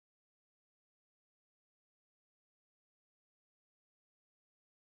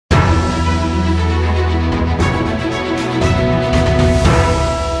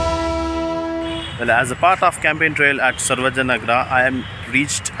Well, as a part of campaign trail at Sarvajanagra, I've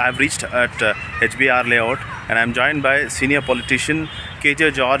reached at HBR layout, and I'm joined by senior politician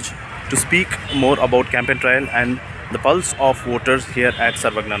KJ George to speak more about campaign trail and the pulse of voters here at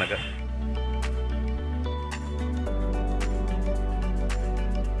Sarvajanagar.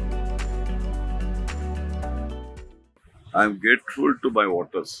 I am grateful to my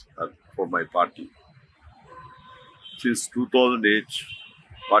voters and for my party. Since 2008,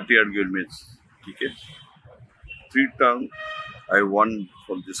 party had given me ticket. 3 terms I won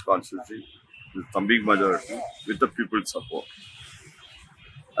from this constituency with some big majority with the people's support.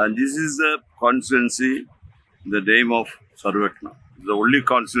 And this is the constituency in the name of Sarvekna, the only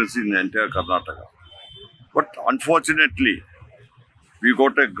constituency in the entire Karnataka. But unfortunately, we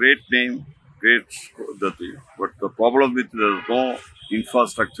got a great name, but the problem with there is no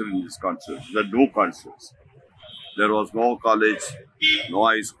infrastructure in this constituency. There are no constituency. There was no college, no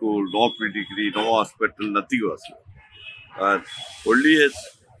high school, no pre-degree, no hospital, nothing was there. And only a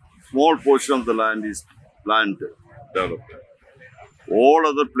small portion of the land is planned development. All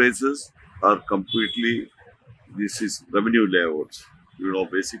other places are completely, this is revenue layouts. You know,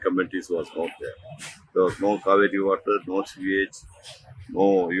 basic amenities was not there. There was no Kaveri water, no sewage,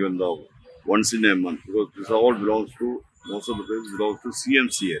 no even the once in a month, because this all belongs to, most of the places belongs to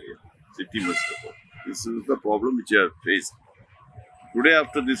CMC area, city municipal. This is the problem which I have faced. Today,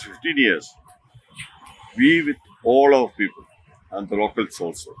 after these 15 years, we with all our people and the locals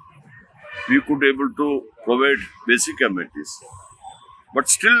also, we could able to provide basic amenities. But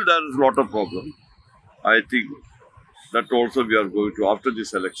still there is a lot of problem. I think that also we are going to, after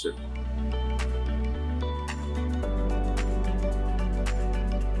this election.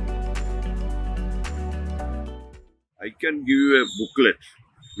 I can give you a booklet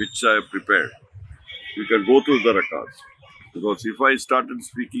which I have prepared. You can go through the records. Because if I started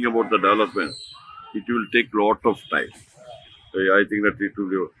speaking about the development, it will take a lot of time. I think that it will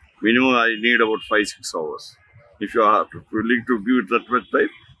be, minimum I need about 5-6 hours. If you are willing to give it that much time,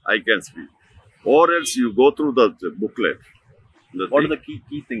 I can speak. Or else you go through the booklet. What are the key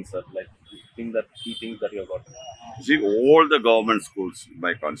things, sir? Like key things that you have got? See, all the government schools in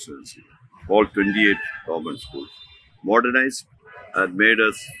my constituency, all 28 government schools, modernized and made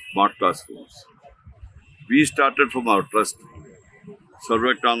us smart classrooms. We started from our trust,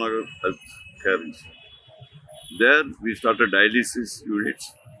 Sarvekna Health Care Institute. There we started dialysis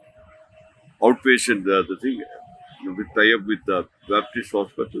units, outpatient, the thing, we tie up with the Baptist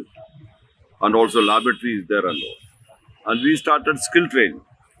Hospital, and also laboratory is there and all. And we started skill training,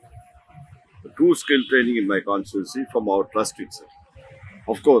 2 skill training in my constituency from our trust itself.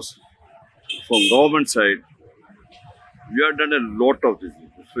 Of course, from government side, we have done a lot of this,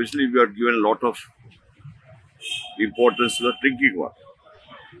 especially we have given a lot of importance to the drinking water.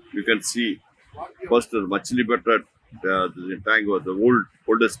 You can see, first the Machli Better, the tank was the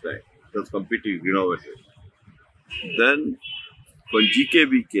oldest tank. It was completely renovated. Then, from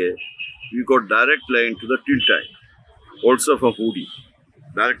GKBK, we got direct line to the tin tank. Also from Hoodi,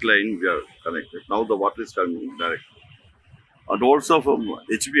 direct line we are connected. Now the water is coming direct. And also from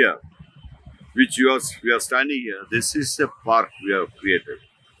HBR, which we are standing here. This is a park we have created.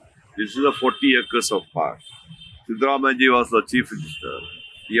 This is a 40 acres of park. Siddaramayaji was the chief minister.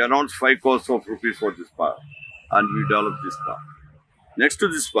 He announced 5 crores of rupees for this park, and we developed this park. Next to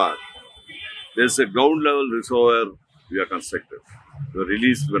this park, there is a ground level reservoir we are constructed. We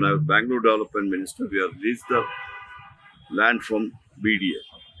released, when I was Bangalore Development Minister, we have released the land from BDA.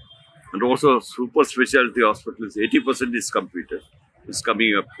 And also Super Speciality Hospital is 80% is completed. It's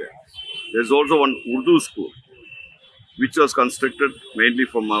coming up there. There's also one Urdu school, which was constructed mainly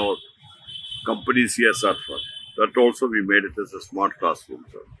from our company CSR fund. That also we made it as a smart classroom.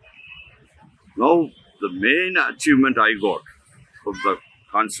 Now, the main achievement I got from the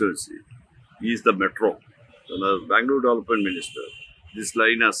constituency is the metro. When I was Bangalore Development Minister, this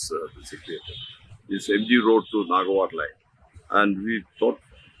line has created. This MG Road to Nagawar line. And we thought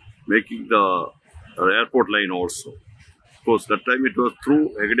making the airport line also. Of course, that time it was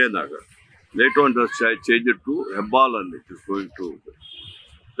through Hegde Nagar. Later on, it was changed to Hebbal and it is going to.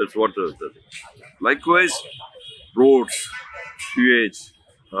 That's what is the thing. Likewise, roads, sewage,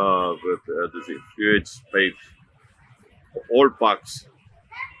 sewage pipes, all parks,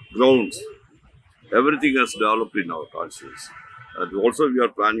 grounds, everything has developed in our constituency. And also we are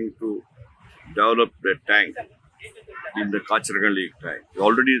planning to develop a tank in the Kacharagali tank.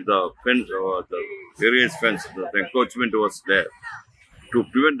 Already the fence, the various fence, the encroachment was there. To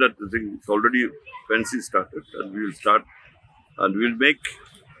prevent that thing, it's already fence is started, and we will start, and we will make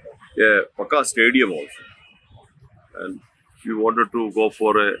a Paka stadium also. And we wanted to go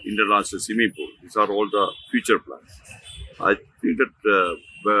for a international swimming pool. These are all the future plans. I think that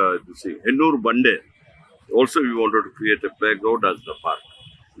Hennur Bande, also we wanted to create a playground as the park.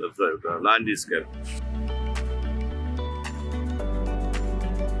 The land is kept.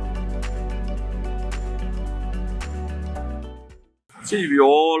 See, we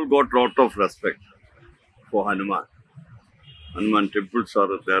all got lot of respect for Hanuman. Hanuman temples are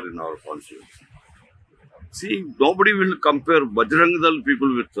there in our constituency. See, nobody will compare Bajrang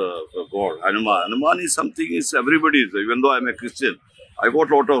people with God. Hanuman. Hanuman is something, is everybody is. Even though I am a Christian, I got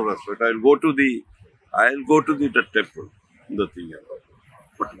lot of respect. I'll go to the temple, the thing.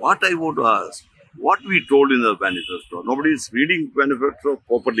 But what I want to ask, what we told in the manifesto, nobody is reading manifesto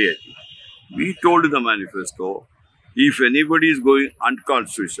properly, I think. We told in the manifesto, if anybody is going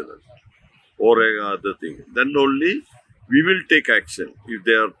unconstitutional or the thing, then only we will take action if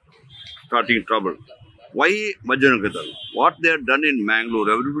they are starting trouble. Why Bajrangadal? What they have done in Mangalore,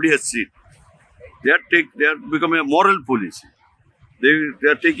 everybody has seen. They are becoming a moral police. They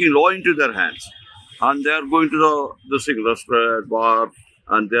are taking law into their hands, and they are going to the restaurant, bar,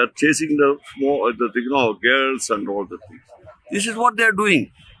 and they are chasing the girls and all the things. This is what they are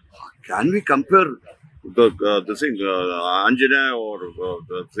doing. Can we compare Anjana or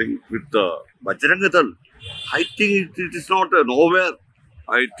the thing with Bajrangadal? I think it is not nowhere.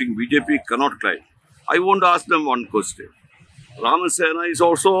 I think BJP cannot climb. I want to ask them one question. Ramasena is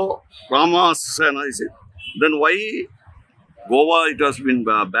also Ramasena, is it? Then why Goa it has been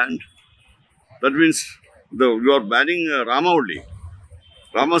banned? That means you are banning Rama only.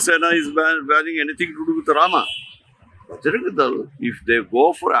 Ramasena is banning anything to do with Rama. Bajrangadal, if they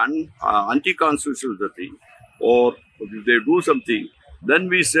go for anti-constitutional thing, or if they do something, then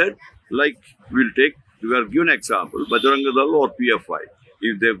we said, like, we are given example, Bajrangadal or PFI.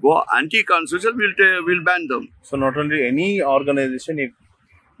 If they go anti-constitutional, we'll ban them. So not only any organization,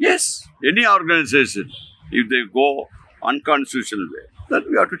 yes, any organization, if they go unconstitutional way, then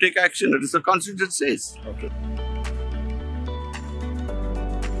we have to take action. That is the Constitution says. Okay.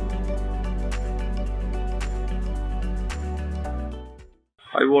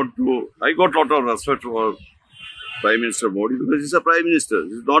 I got a lot of respect for Prime Minister Modi because he's a Prime Minister.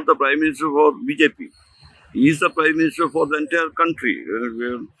 He's not the Prime Minister for BJP. He is the Prime Minister for the entire country.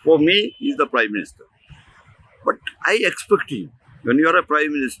 For me, he is the Prime Minister. But I expect him, when you are a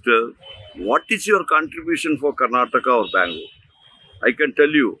Prime Minister, what is your contribution for Karnataka or Bangalore? I can tell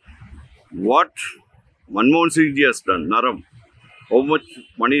you what Manmohan Singh ji has done, Naram, how much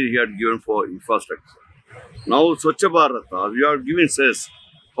money he had given for infrastructure. Now, Swachh Bharat, we are giving cess.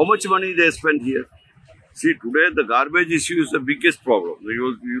 How much money they spent here? See, today the garbage issue is the biggest problem.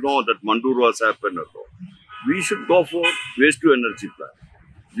 You know that Mandur has happened. We should go for waste to energy plan.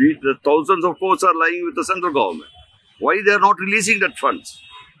 The thousands of crores are lying with the central government. Why they are not releasing that funds?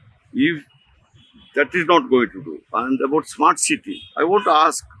 If that is not going to do. And about smart city, I want to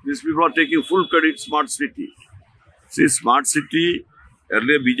ask, these people are taking full credit smart city. See, smart city,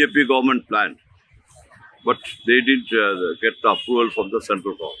 earlier BJP government planned, but they didn't get the approval from the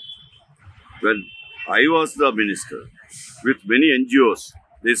central government. When I was the minister, with many NGOs,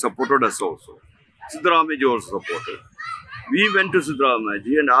 they supported us also. Siddaramaya also supported. We went to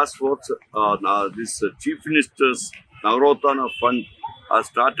Siddaramaya and asked for this Chief Minister's Navrotana Fund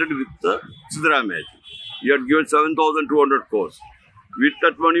started with the Siddaramaya. He had given 7,200 crores. With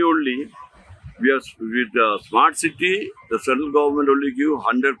that money only, with the smart city, the central government only give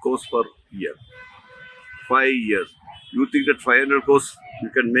 100 crores per year. 5 years. You think that 500 crores you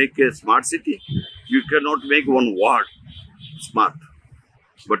can make a smart city? You cannot make one ward smart.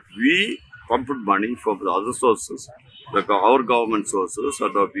 But we pumped money from the other sources, like our government sources or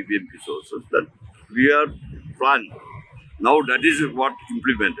the BBMP sources, that we are planned. Now that is what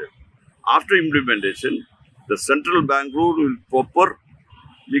implemented. After implementation, the central Bangalore will proper,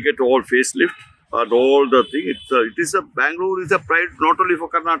 we get all facelift and all the thing. Bangalore is a pride not only for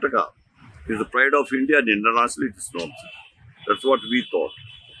Karnataka. It is the pride of India and internationally it is nonsense. That's what we thought.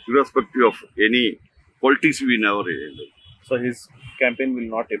 Irrespective of any politics, we never ended. So his campaign will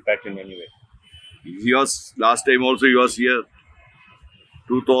not impact in any way. Last time also he was here,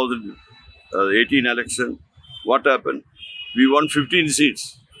 2018 election. What happened? We won 15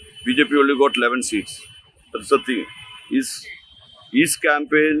 seats. BJP only got 11 seats. That's the thing. His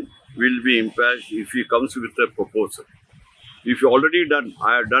campaign will be impacted if he comes with a proposal. If you already done,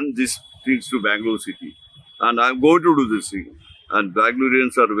 I have done these things to Bangalore city, and I am going to do this thing. And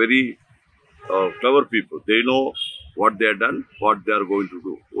Bangaloreans are very clever people. They know what they have done, what they are going to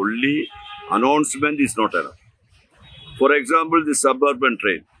do. Only announcement is not enough. For example, the suburban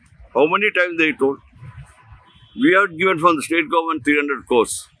train. How many times they told? We are given from the state government 300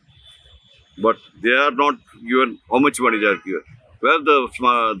 crores, but they are not given how much money they are given. Where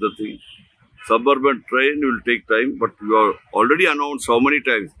the thing? Suburban train will take time, but you are already announced how many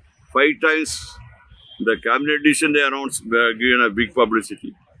times? 5 times. The cabinet edition they announced, they are given a big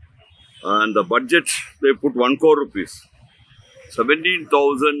publicity. And the budget, they put 1 crore rupees.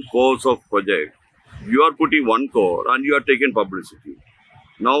 17,000 crores of project. You are putting 1 crore and you are taking publicity.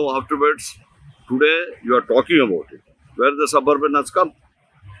 Now afterwards, today you are talking about it. Where the suburban has come.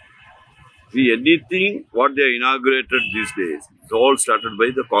 See, anything what they inaugurated these days, it's all started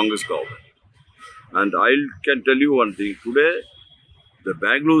by the Congress government. And I can tell you one thing. Today, the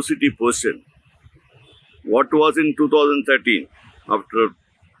Bangalore city person, what was in 2013, after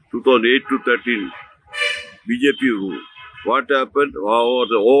 2008 to 13, BJP rule, what happened? All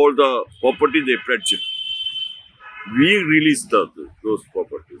the property they pledged. We released those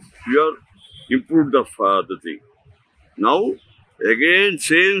properties. We are improved the thing. Now, again,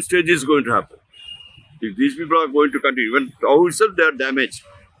 same stage is going to happen. If these people are going to continue, even how itself they are damaged.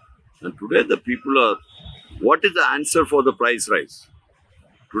 And today the people are, what is the answer for the price rise?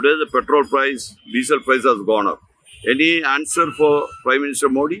 Today the petrol price, diesel price has gone up. Any answer for Prime Minister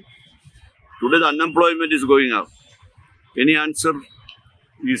Modi? Today the unemployment is going up. Any answer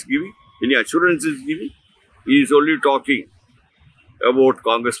he is giving? Any assurance he is giving? He is only talking about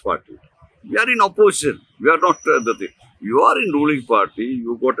Congress party. We are in opposition. We are not the thing. You are in ruling party.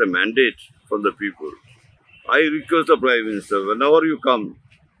 You got a mandate from the people. I request the Prime Minister, whenever you come,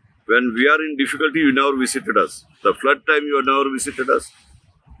 when we are in difficulty, you never visited us. The flood time, you never visited us.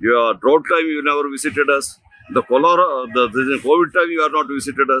 Your drought time, you never visited us. The cholera, the COVID time, you are not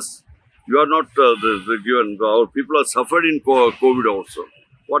visited us. You are not given. Our people are suffered in COVID also.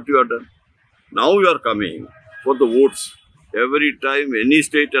 What you have done? Now you are coming for the votes. Every time, any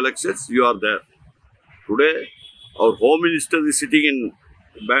state elections, you are there. Today, our Home Minister is sitting in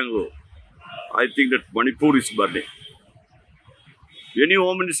Bangalore. I think that Manipur is burning. Any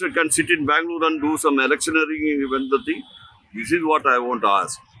Home Minister can sit in Bangalore and do some electioneering when the thing. This is what I want to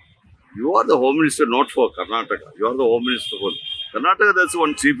ask. You are the Home Minister not for Karnataka. You are the Home Minister for Karnataka. That's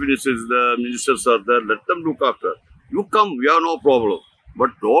one Chief Minister is there, ministers are there. Let them look after. You come, we have no problem.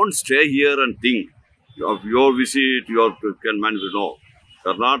 But don't stay here and think of your visit, you can manage. No.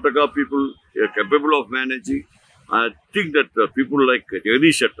 Karnataka people are capable of managing. I think that people like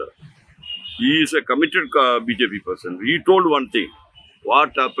Jagdish Shettar, he is a committed BJP person. He told one thing.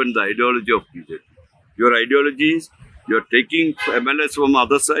 What happened, the ideology of BJP? Your ideology is, you are taking MLAs from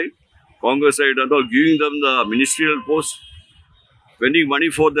other side, Congress side and all, giving them the ministerial post, spending money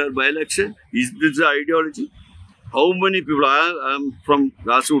for their by-election. Is this the ideology? How many people, I am from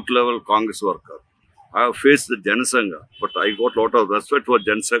grassroots level Congress worker. I have faced the Janasangha, but I got a lot of respect for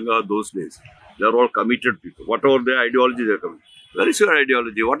Janasangha those days. They are all committed people. Whatever their ideology, they are committed. Where is your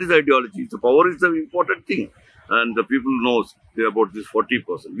ideology? What is ideology? The power is the important thing. And the people knows about this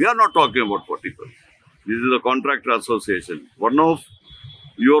 40%. We are not talking about 40%. This is a contractor association. One of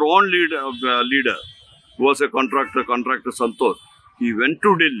your own leader who was a contractor Santosh, he went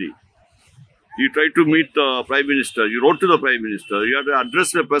to Delhi. He tried to meet the Prime Minister. He wrote to the Prime Minister. He had to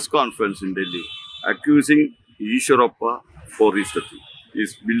address a press conference in Delhi, accusing Ishwarappa for his thing.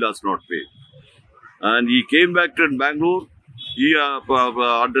 His bill has not paid. And he came back to Bangalore. He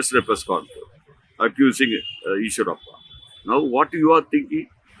addressed a press conference, accusing Ishwarappa. Now, what you are thinking?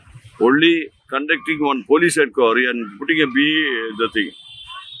 Only conducting one police inquiry and putting a B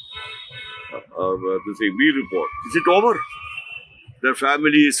report. Is it over? Their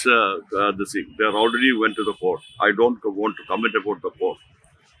families, they already went to the court. I don't want to comment about the court.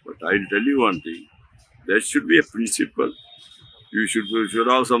 But I'll tell you one thing. There should be a principle. You should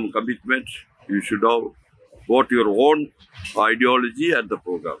have some commitment. You should have got your own ideology and the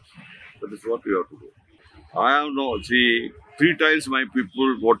program. That is what you have to do. I have no, 3 times my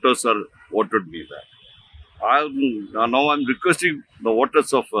people, voters are voted me back. Now I'm requesting the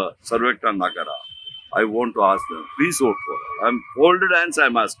voters of Sarvekta Nagara. I want to ask them, please vote for her. I'm folded hands,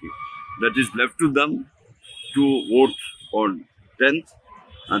 I'm asking. That is left to them to vote on 10th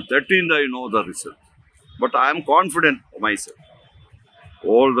and 13th I know the result. But I am confident myself.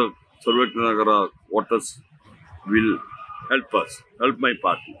 All the Sarvekta Nagara voters will help us, help my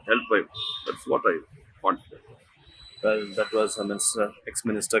party, that's what I want. Well, that was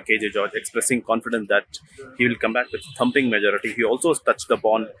Ex-Minister KJ George expressing confidence that he will come back with thumping majority. He also touched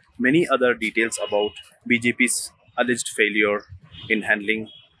upon many other details about BJP's alleged failure in handling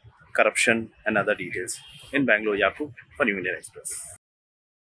corruption and other details. In Bangalore, Yakub for New Indian Express.